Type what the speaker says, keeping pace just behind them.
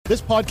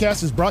This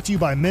podcast is brought to you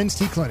by Men's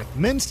T Clinic.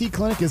 Men's T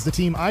Clinic is the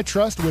team I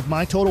trust with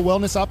my total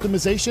wellness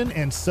optimization,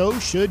 and so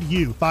should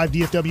you. 5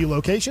 DFW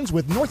locations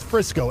with North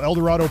Frisco, El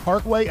Dorado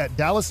Parkway at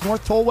Dallas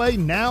North Tollway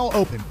now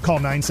open. Call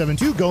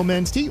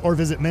 972-GO-MEN'S-T or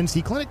visit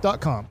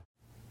mensteclinic.com.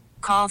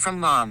 Call from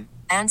mom.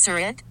 Answer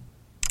it.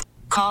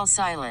 Call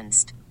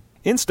silenced.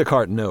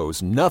 Instacart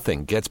knows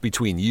nothing gets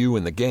between you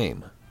and the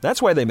game.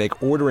 That's why they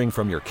make ordering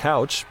from your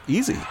couch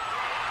easy.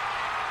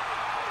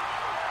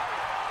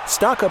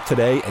 Stock up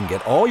today and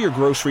get all your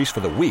groceries for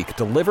the week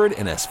delivered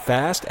in as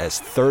fast as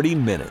 30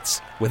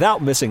 minutes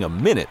without missing a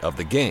minute of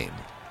the game.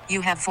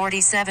 You have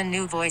 47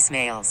 new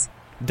voicemails.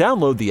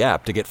 Download the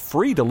app to get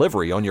free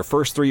delivery on your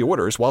first 3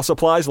 orders while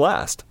supplies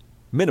last.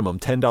 Minimum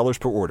 $10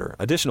 per order.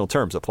 Additional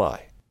terms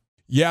apply.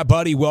 Yeah,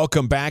 buddy,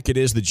 welcome back. It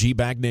is the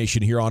G-Bag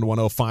Nation here on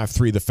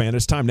 105.3 The Fan.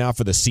 It's time now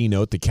for the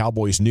C-Note, the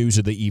Cowboys news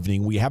of the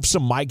evening. We have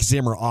some Mike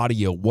Zimmer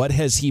audio. What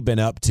has he been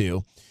up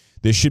to?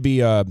 This should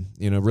be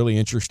really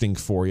interesting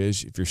for you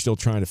if you're still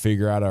trying to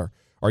figure out,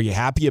 are you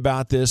happy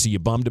about this? Are you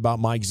bummed about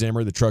Mike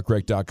Zimmer? The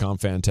truckwreck.com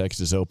fan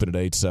text is open at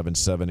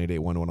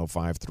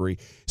 877-881-1053.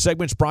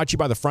 Segment's brought to you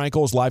by the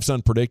Frankels. Life's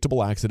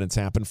unpredictable. Accidents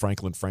happen.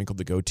 Franklin Frankel,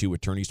 the go-to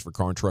attorneys for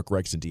car and truck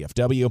wrecks in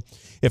DFW.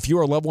 If you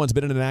or a loved one's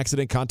been in an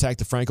accident, contact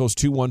the Frankels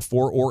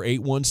 214 or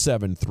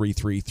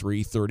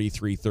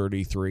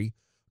 817-333-3333.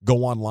 Go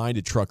online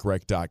to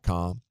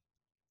truckwreck.com.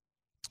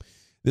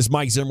 This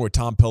Mike Zimmer with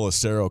Tom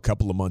Pelissero a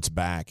couple of months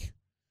back.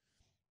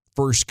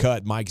 First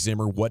cut, Mike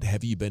Zimmer, what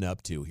have you been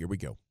up to? Here we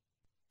go.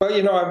 Well,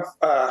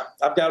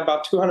 I've got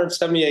about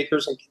 270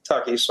 acres in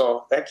Kentucky,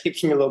 so that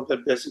keeps me a little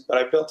bit busy. But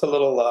I built a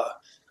little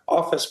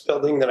office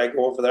building that I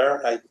go over there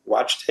and I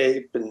watch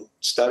tape and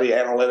study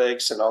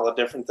analytics and all the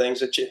different things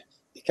that you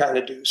kind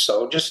of do.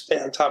 So just stay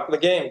on top of the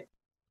game.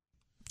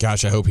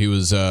 Gosh, I hope he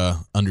was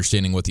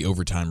understanding what the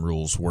overtime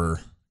rules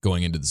were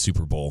going into the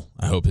Super Bowl.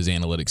 I hope his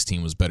analytics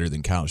team was better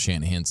than Kyle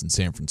Shanahan's in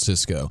San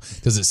Francisco.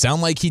 Does it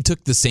sound like he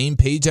took the same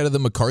page out of the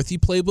McCarthy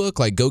playbook?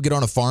 Like, go get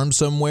on a farm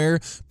somewhere,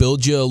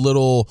 build you a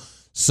little,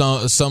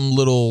 some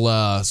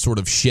little sort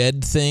of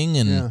shed thing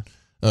and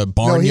a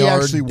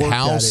barnyard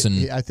house?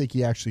 And I think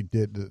he actually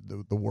did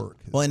the work.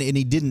 Well, and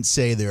he didn't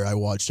say there, I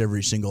watched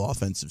every single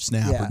offensive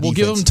snap. Yeah. Or we'll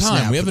give him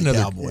time. We have another.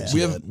 Cowboys,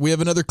 we have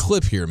another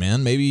clip here,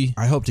 man. Maybe.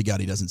 I hope to God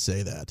he doesn't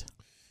say that.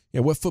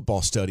 Yeah, what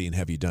football studying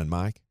have you done,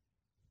 Mike?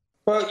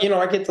 Well,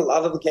 I get a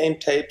lot of the game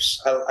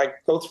tapes. I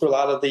go through a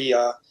lot of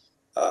the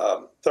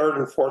third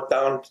and fourth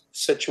down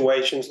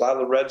situations, a lot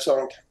of the red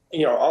zone,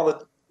 all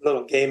the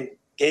little game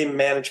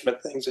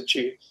management things that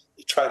you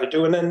try to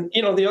do. And then,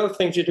 the other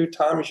things you do,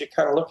 Tom, is you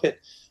kind of look at,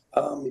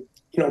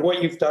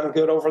 what you've done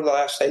good over the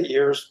last 8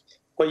 years,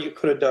 what you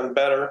could have done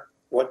better,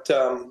 what,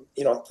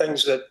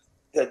 things that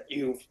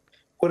you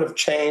would have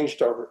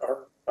changed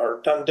or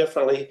done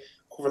differently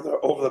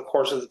over the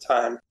course of the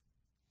time.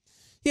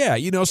 Yeah,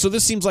 so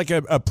this seems like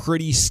a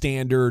pretty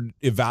standard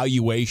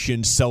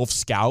evaluation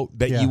self-scout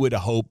that you would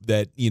hope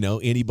that,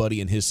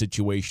 anybody in his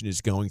situation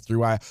is going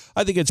through. I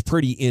think it's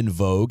pretty in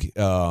vogue.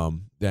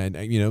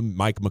 And,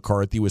 Mike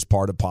McCarthy was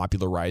part of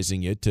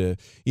popularizing it to,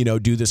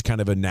 do this kind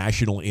of a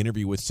national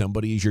interview with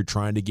somebody as you're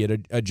trying to get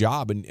a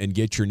job and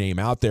get your name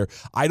out there.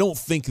 I don't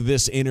think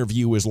this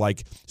interview is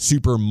like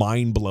super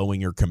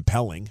mind-blowing or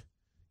compelling,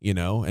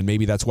 and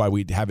maybe that's why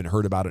we haven't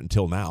heard about it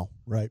until now.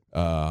 Right.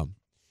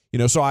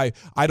 So I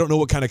don't know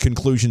what kind of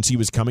conclusions he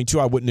was coming to.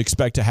 I wouldn't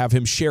expect to have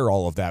him share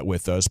all of that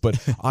with us, but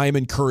I am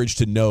encouraged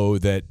to know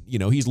that,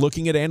 he's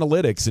looking at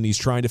analytics and he's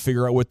trying to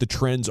figure out what the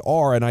trends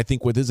are. And I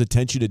think with his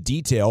attention to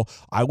detail,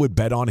 I would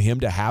bet on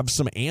him to have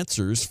some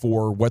answers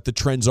for what the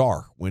trends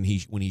are when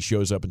he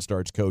shows up and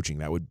starts coaching.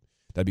 That'd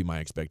be my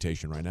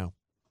expectation right now.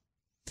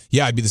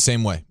 Yeah, I'd be the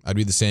same way.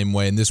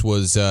 And this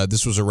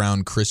was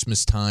around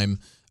Christmas time.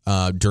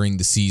 During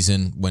the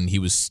season when he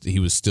was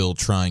still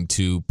trying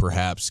to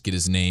perhaps get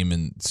his name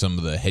in some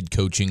of the head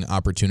coaching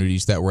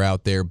opportunities that were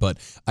out there. But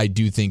I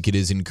do think it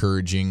is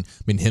encouraging. I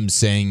mean, him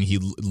saying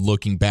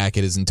looking back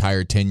at his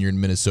entire tenure in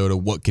Minnesota,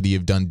 what could he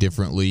have done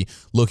differently?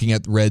 Looking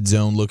at red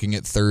zone, looking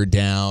at third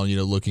down,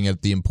 looking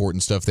at the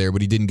important stuff there.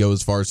 But he didn't go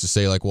as far as to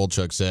say, like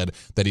Walchuk said,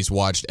 that he's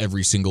watched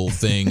every single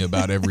thing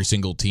about every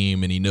single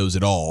team and he knows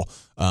it all.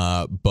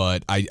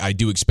 But I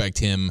do expect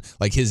him,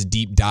 like his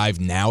deep dive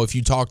now, if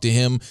you talk to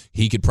him,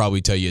 he could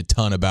probably tell you a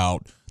ton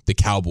about the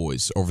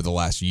Cowboys over the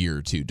last year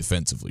or two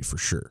defensively for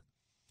sure.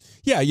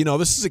 Yeah,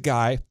 this is a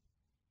guy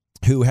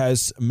who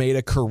has made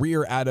a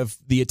career out of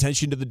the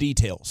attention to the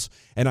details.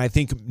 And I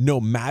think no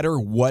matter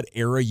what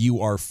era you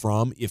are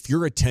from, if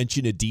you're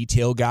attention to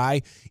detail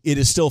guy, it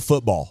is still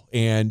football.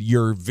 And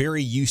you're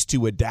very used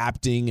to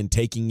adapting and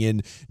taking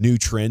in new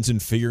trends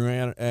and figuring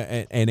out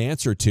an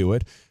answer to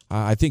it.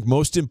 I think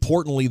most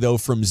importantly, though,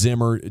 from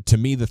Zimmer, to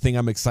me, the thing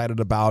I'm excited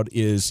about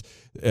is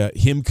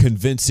him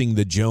convincing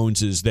the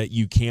Joneses that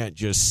you can't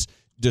just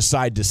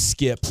decide to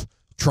skip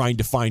trying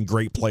to find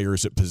great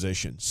players at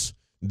positions.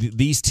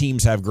 These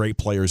teams have great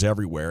players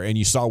everywhere, and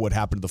you saw what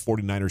happened to the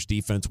 49ers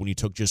defense when you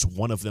took just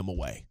one of them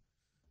away.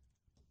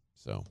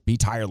 So be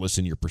tireless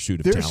in your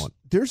pursuit of talent.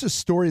 There's a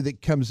story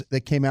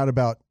that came out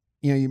about,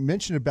 you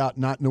mentioned about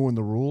not knowing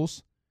the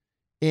rules.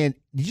 And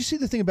did you see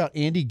the thing about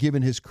Andy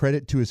giving his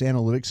credit to his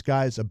analytics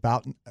guys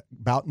about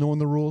knowing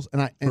the rules?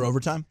 And for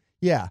overtime?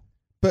 Yeah.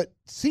 But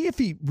see if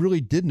he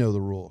really did know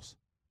the rules.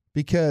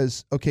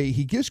 Because, okay,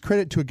 he gives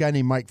credit to a guy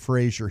named Mike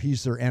Frazier.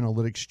 He's their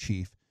analytics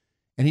chief.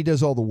 And he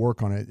does all the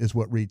work on it, is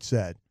what Reed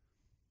said.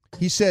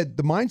 He said,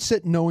 the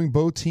mindset knowing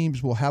both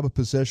teams will have a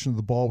possession of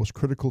the ball was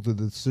critical to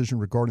the decision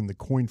regarding the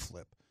coin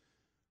flip.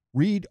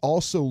 Reed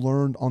also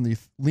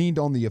leaned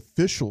on the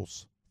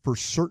officials for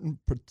certain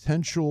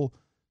potential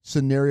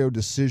scenario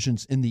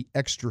decisions in the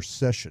extra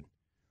session.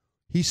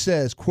 He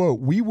says, quote,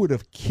 we would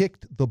have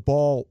kicked the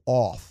ball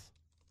off.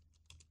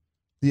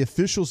 The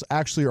officials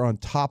actually are on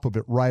top of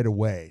it right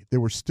away. There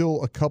were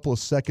still a couple of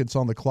seconds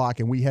on the clock,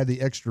 and we had the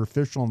extra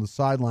official on the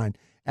sideline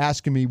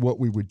asking me what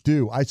we would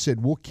do. I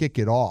said, we'll kick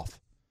it off.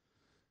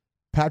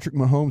 Patrick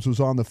Mahomes was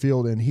on the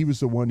field, and he was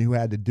the one who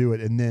had to do it,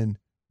 and then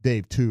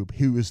Dave Tube,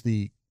 who was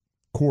the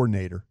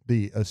coordinator,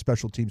 the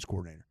special teams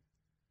coordinator.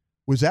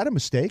 Was that a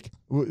mistake?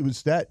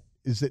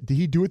 Did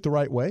he do it the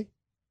right way?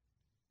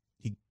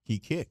 He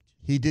kicked.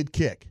 He did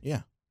kick.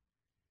 Yeah.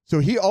 So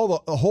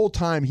the whole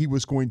time he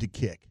was going to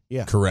kick.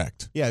 Yeah.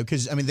 Correct. Yeah,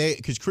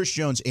 because Chris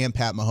Jones and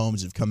Pat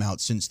Mahomes have come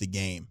out since the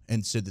game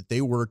and said that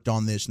they worked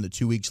on this in the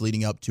 2 weeks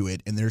leading up to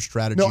it, and their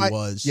strategy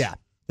was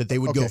that they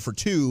would go for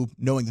two,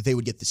 knowing that they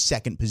would get the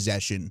second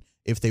possession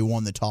if they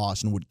won the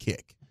toss and would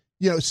kick.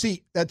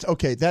 See, that's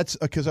okay. That's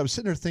because I was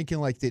sitting there thinking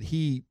like that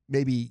he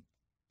maybe.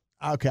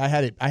 Okay, I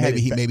had it.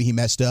 Maybe he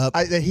messed up.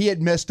 He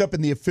had messed up,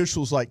 and the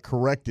officials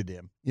corrected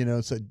him.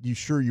 Said, "You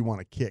sure you want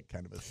to kick?"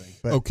 kind of a thing.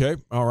 But, okay,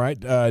 all right.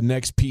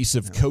 Next piece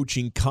of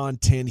coaching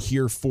content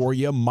here for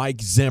you.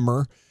 Mike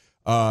Zimmer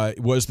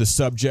was the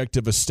subject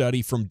of a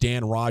study from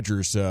Dan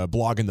Rogers,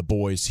 blogging the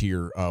boys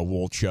here.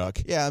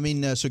 Wolchuk.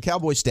 Yeah, so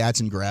Cowboy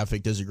Stats and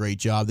Graphic does a great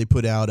job. They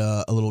put out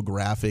a little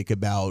graphic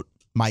about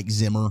Mike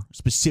Zimmer,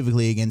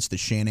 specifically against the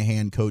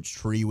Shanahan coach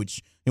tree,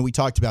 which we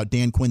talked about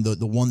Dan Quinn.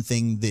 The one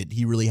thing that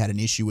he really had an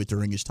issue with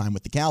during his time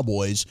with the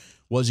Cowboys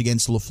was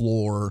against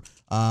LaFleur.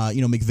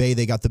 McVay,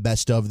 they got the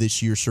best of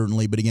this year,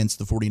 certainly, but against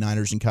the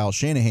 49ers and Kyle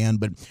Shanahan.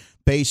 But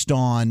based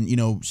on,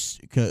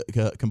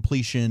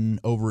 completion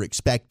over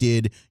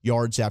expected,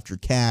 yards after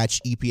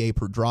catch, EPA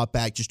per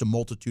dropback, just a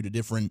multitude of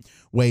different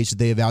ways that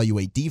they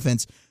evaluate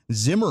defense,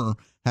 Zimmer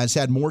has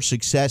had more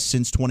success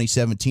since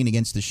 2017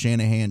 against the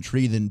Shanahan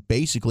tree than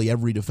basically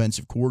every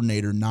defensive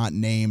coordinator not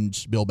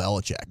named Bill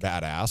Belichick.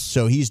 Badass.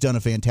 So he's done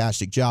a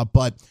fantastic job,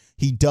 but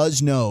he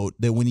does note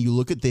that when you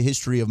look at the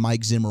history of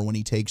Mike Zimmer when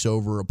he takes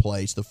over a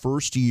place, the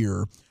first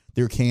year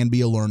there can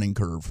be a learning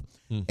curve.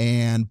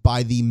 And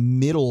by the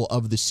middle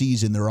of the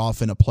season, they're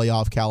often a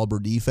playoff caliber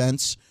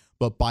defense.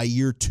 But by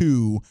year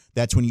two,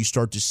 that's when you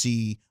start to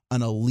see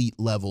an elite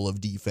level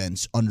of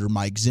defense under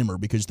Mike Zimmer,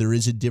 because there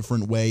is a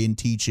different way in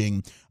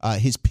teaching.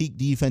 His peak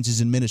defenses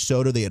in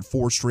Minnesota, they had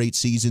 4 straight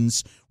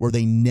seasons where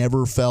they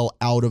never fell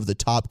out of the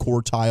top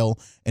quartile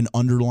and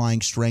underlying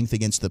strength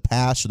against the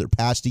pass. So their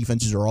pass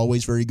defenses are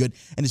always very good.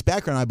 And his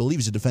background, I believe,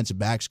 is a defensive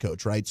backs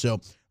coach, right?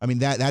 So,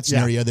 that's an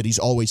area that he's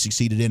always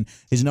succeeded in.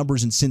 His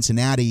numbers in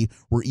Cincinnati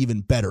were even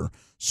better.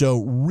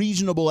 So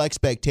reasonable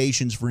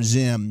expectations for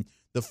Zim.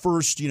 The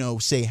first,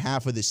 say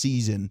half of the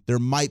season, there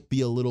might be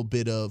a little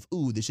bit of,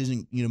 this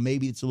isn't,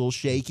 maybe it's a little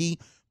shaky.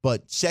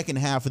 But second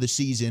half of the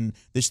season,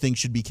 this thing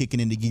should be kicking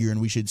into gear, and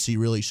we should see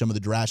really some of the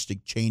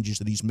drastic changes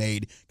that he's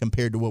made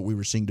compared to what we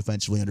were seeing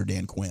defensively under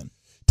Dan Quinn.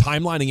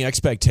 Timelining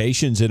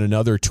expectations in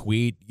another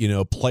tweet,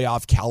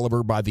 playoff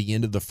caliber by the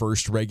end of the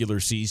first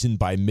regular season,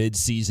 by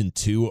mid-season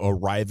 2,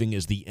 arriving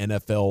as the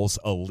NFL's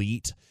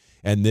elite.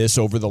 And this,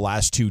 over the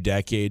last 2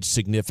 decades,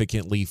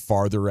 significantly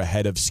farther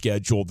ahead of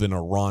schedule than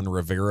a Ron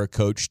Rivera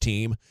coach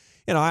team.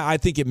 I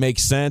think it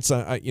makes sense.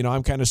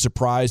 I'm kind of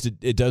surprised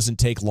it doesn't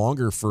take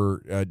longer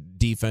for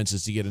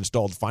defenses to get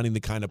installed, finding the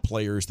kind of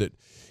players that,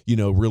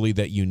 really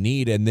that you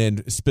need. And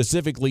then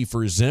specifically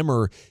for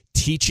Zimmer,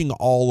 teaching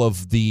all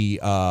of the,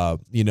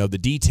 the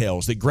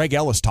details that Greg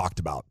Ellis talked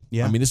about.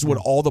 Yeah. This is what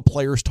all the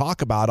players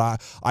talk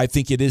about. I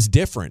think it is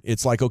different.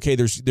 It's like, okay,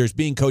 there's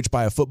being coached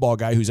by a football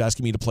guy who's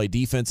asking me to play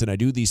defense, and I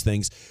do these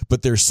things,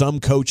 but there's some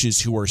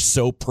coaches who are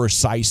so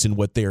precise in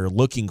what they're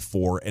looking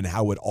for and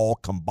how it all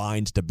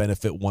combines to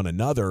benefit one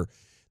another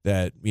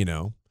that,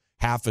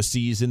 half a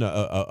season,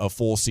 a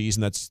full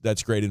season,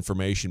 that's great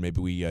information.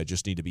 Maybe we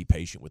just need to be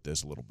patient with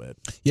this a little bit.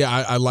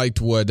 Yeah, I liked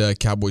what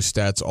Cowboy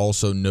Stats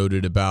also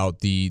noted about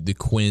the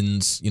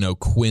Quinn's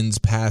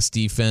pass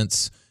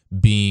defense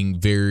being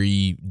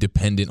very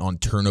dependent on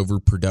turnover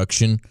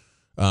production,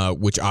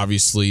 which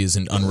obviously is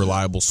an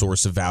unreliable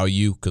source of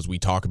value, because we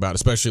talk about,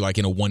 especially like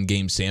in a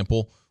one-game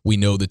sample, we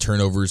know the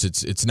turnovers,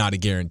 it's not a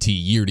guarantee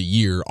year to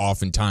year.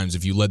 Oftentimes,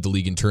 if you led the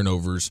league in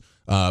turnovers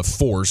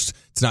forced,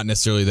 it's not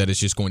necessarily that it's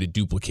just going to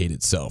duplicate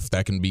itself.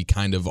 That can be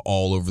kind of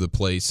all over the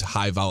place,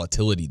 high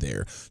volatility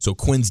there. So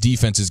Quinn's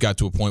defense has got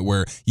to a point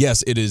where,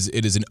 yes, it is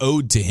an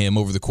ode to him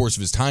over the course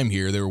of his time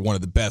here. They were one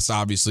of the best,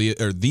 obviously,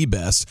 or the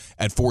best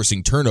at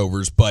forcing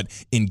turnovers. But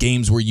in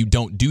games where you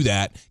don't do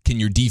that,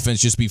 can your defense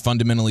just be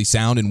fundamentally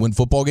sound and win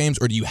football games,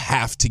 or do you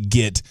have to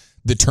get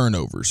the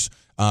turnovers?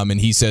 And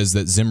he says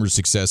that Zimmer's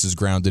success is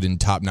grounded in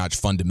top-notch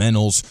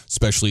fundamentals,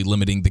 especially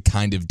limiting the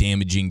kind of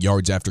damaging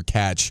yards after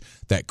catch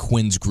that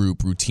Quinn's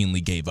group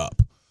routinely gave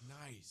up.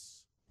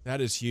 That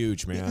is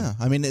huge, man. Yeah,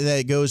 I mean,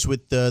 that goes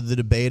with the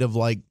debate of,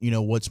 like,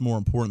 what's more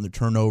important, the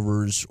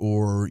turnovers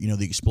or,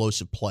 the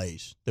explosive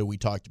plays that we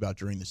talked about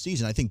during the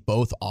season. I think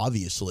both,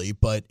 obviously,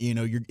 but,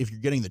 if you're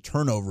getting the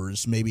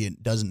turnovers, maybe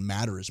it doesn't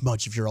matter as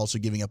much if you're also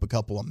giving up a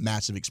couple of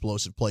massive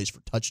explosive plays for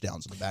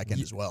touchdowns in the back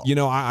end as well.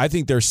 I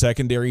think their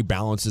secondary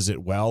balances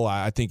it well.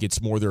 I think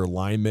it's more their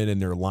linemen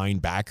and their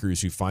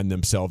linebackers who find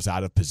themselves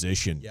out of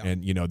position,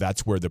 and,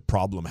 that's where the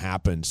problem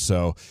happens.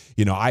 So,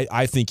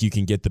 I think you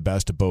can get the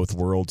best of both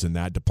worlds in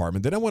that department.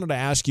 Then I wanted to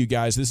ask you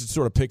guys, this is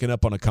sort of picking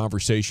up on a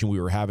conversation we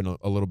were having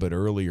a little bit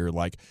earlier,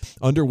 like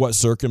under what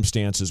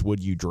circumstances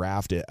would you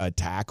draft a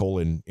tackle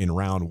in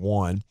round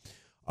one?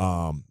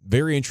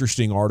 Very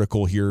interesting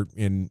article here,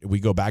 and we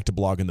go back to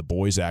Blogging the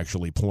Boys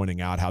actually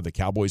pointing out how the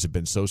Cowboys have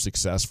been so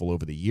successful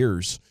over the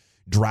years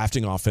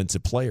drafting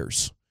offensive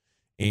players,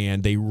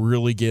 and they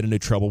really get into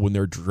trouble when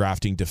they're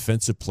drafting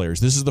defensive players.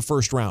 This is the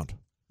first round.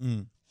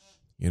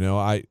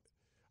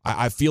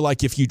 I feel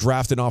like if you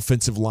draft an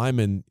offensive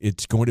lineman,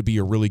 it's going to be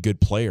a really good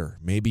player,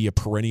 maybe a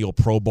perennial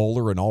Pro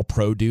Bowler, an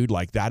All-Pro dude.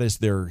 Like, that is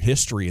their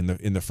history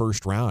in the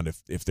first round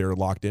if they're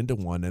locked into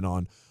one. And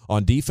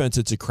on defense,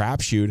 it's a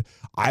crapshoot.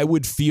 I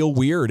would feel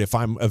weird if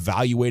I'm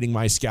evaluating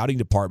my scouting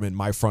department,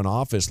 my front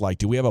office. Like,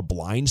 do we have a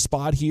blind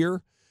spot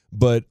here?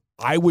 But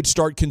I would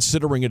start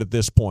considering it at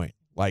this point.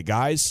 Like,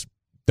 guys,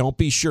 don't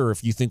be sure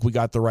if you think we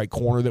got the right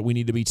corner that we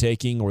need to be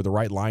taking or the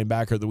right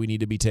linebacker that we need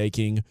to be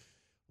taking.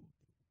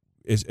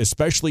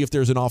 Especially if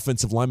there's an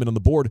offensive lineman on the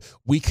board,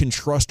 we can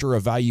trust our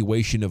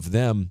evaluation of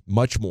them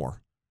much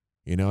more.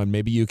 And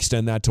maybe you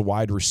extend that to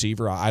wide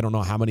receiver. I don't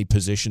know how many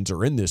positions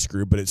are in this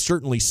group, but it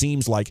certainly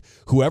seems like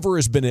whoever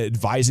has been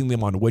advising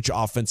them on which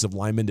offensive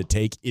lineman to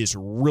take is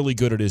really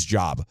good at his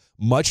job,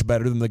 much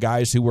better than the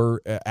guys who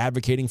were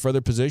advocating for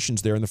other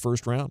positions there in the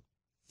first round.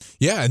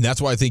 Yeah, and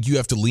that's why I think you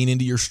have to lean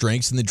into your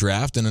strengths in the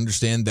draft and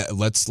understand that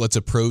let's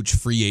approach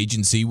free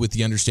agency with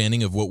the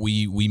understanding of what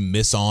we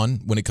miss on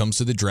when it comes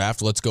to the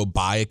draft. Let's go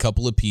buy a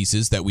couple of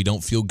pieces that we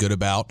don't feel good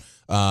about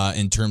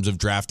in terms of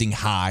drafting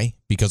high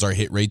because our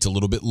hit rate's a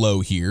little bit low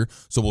here.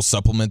 So we'll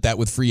supplement that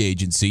with free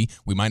agency.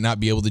 We might not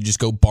be able to just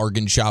go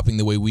bargain shopping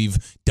the way we've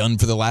done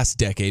for the last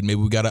decade.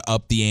 Maybe we got to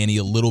up the ante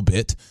a little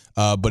bit,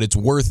 but it's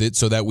worth it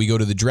so that we go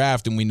to the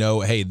draft and we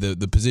know, hey,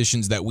 the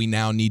positions that we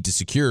now need to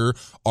secure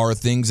are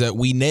things that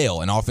we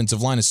nail. And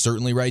offensive line is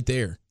certainly right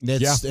there.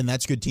 And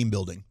that's good team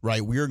building,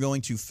 right? We are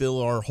going to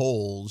fill our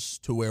holes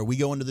to where we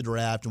go into the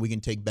draft and we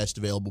can take best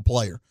available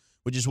player.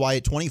 Which is why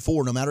at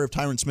 24, no matter if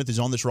Tyron Smith is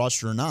on this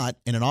roster or not,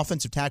 and an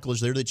offensive tackle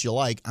is there that you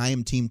like, I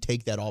am team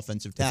take that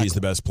offensive tackle. If he's the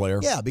best player.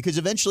 Yeah, because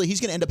eventually he's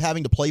going to end up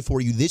having to play for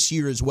you this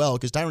year as well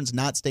because Tyron's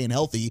not staying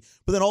healthy.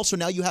 But then also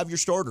now you have your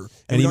starter.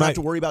 And you don't have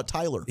to worry about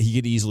Tyler. He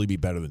could easily be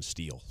better than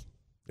Steele.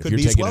 Could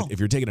be as well. If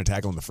you're taking a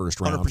tackle in the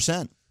first round.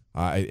 100%.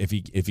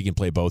 If he can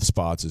play both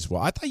spots as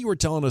well. I thought you were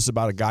telling us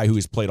about a guy who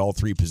has played all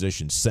three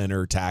positions,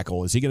 center,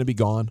 tackle. Is he going to be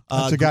gone?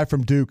 That's a guy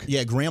from Duke.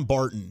 Yeah, Graham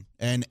Barton.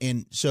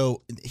 And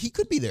so he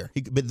could be there.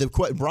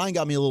 Brian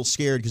got me a little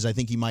scared because I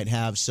think he might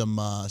have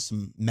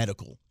some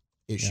medical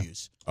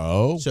issues. Yeah.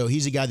 Oh. So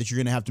he's a guy that you're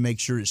going to have to make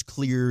sure is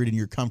cleared and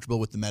you're comfortable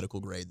with the medical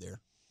grade there.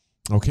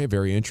 Okay,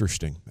 very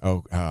interesting.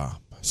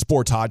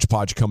 Sports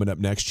Hodgepodge coming up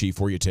next, Chief.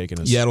 Where are you taking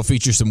us? Yeah, it'll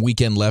feature some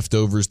weekend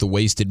leftovers, the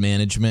wasted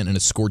management, and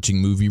a scorching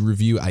movie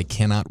review I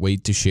cannot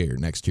wait to share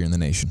next year in the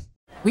nation.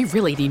 We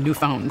really need new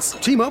phones.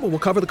 T-Mobile will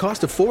cover the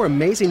cost of 4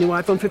 amazing new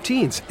iPhone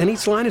 15s, and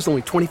each line is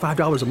only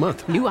 $25 a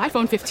month. New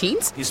iPhone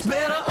 15s? It's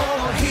better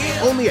over here.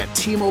 Only at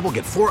T-Mobile,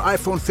 get 4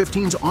 iPhone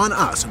 15s on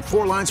us and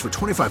 4 lines for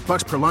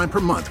 $25 per line per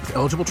month with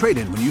eligible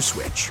trade-in when you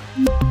switch.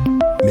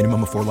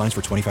 Minimum of 4 lines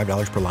for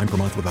 $25 per line per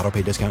month with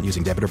autopay discount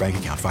using debit or bank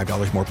account.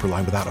 $5 more per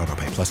line without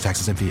autopay, plus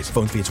taxes and fees.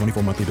 Phone fee at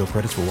 24 monthly bill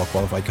credits for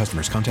well-qualified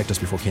customers. Contact us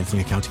before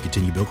canceling account to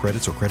continue bill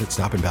credits or credit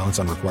stop and balance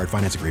on required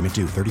finance agreement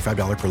due.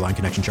 $35 per line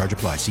connection charge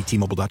applies. See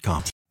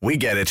T-Mobile.com. We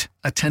get it.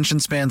 Attention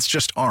spans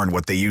just aren't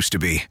what they used to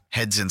be.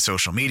 Heads in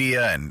social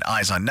media and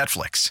eyes on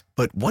Netflix.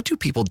 But what do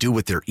people do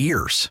with their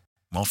ears?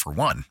 Well, for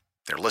one,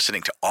 they're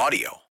listening to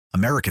audio.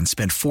 Americans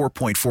spend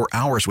 4.4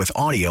 hours with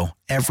audio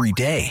every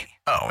day.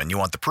 Oh, and you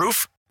want the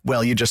proof?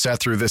 Well, you just sat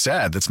through this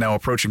ad that's now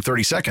approaching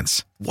 30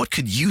 seconds. What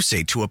could you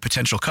say to a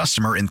potential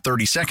customer in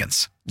 30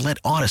 seconds? Let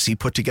Odyssey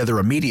put together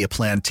a media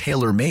plan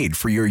tailor-made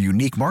for your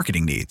unique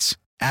marketing needs.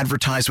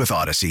 Advertise with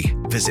Odyssey.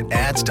 Visit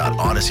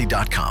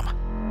ads.odyssey.com.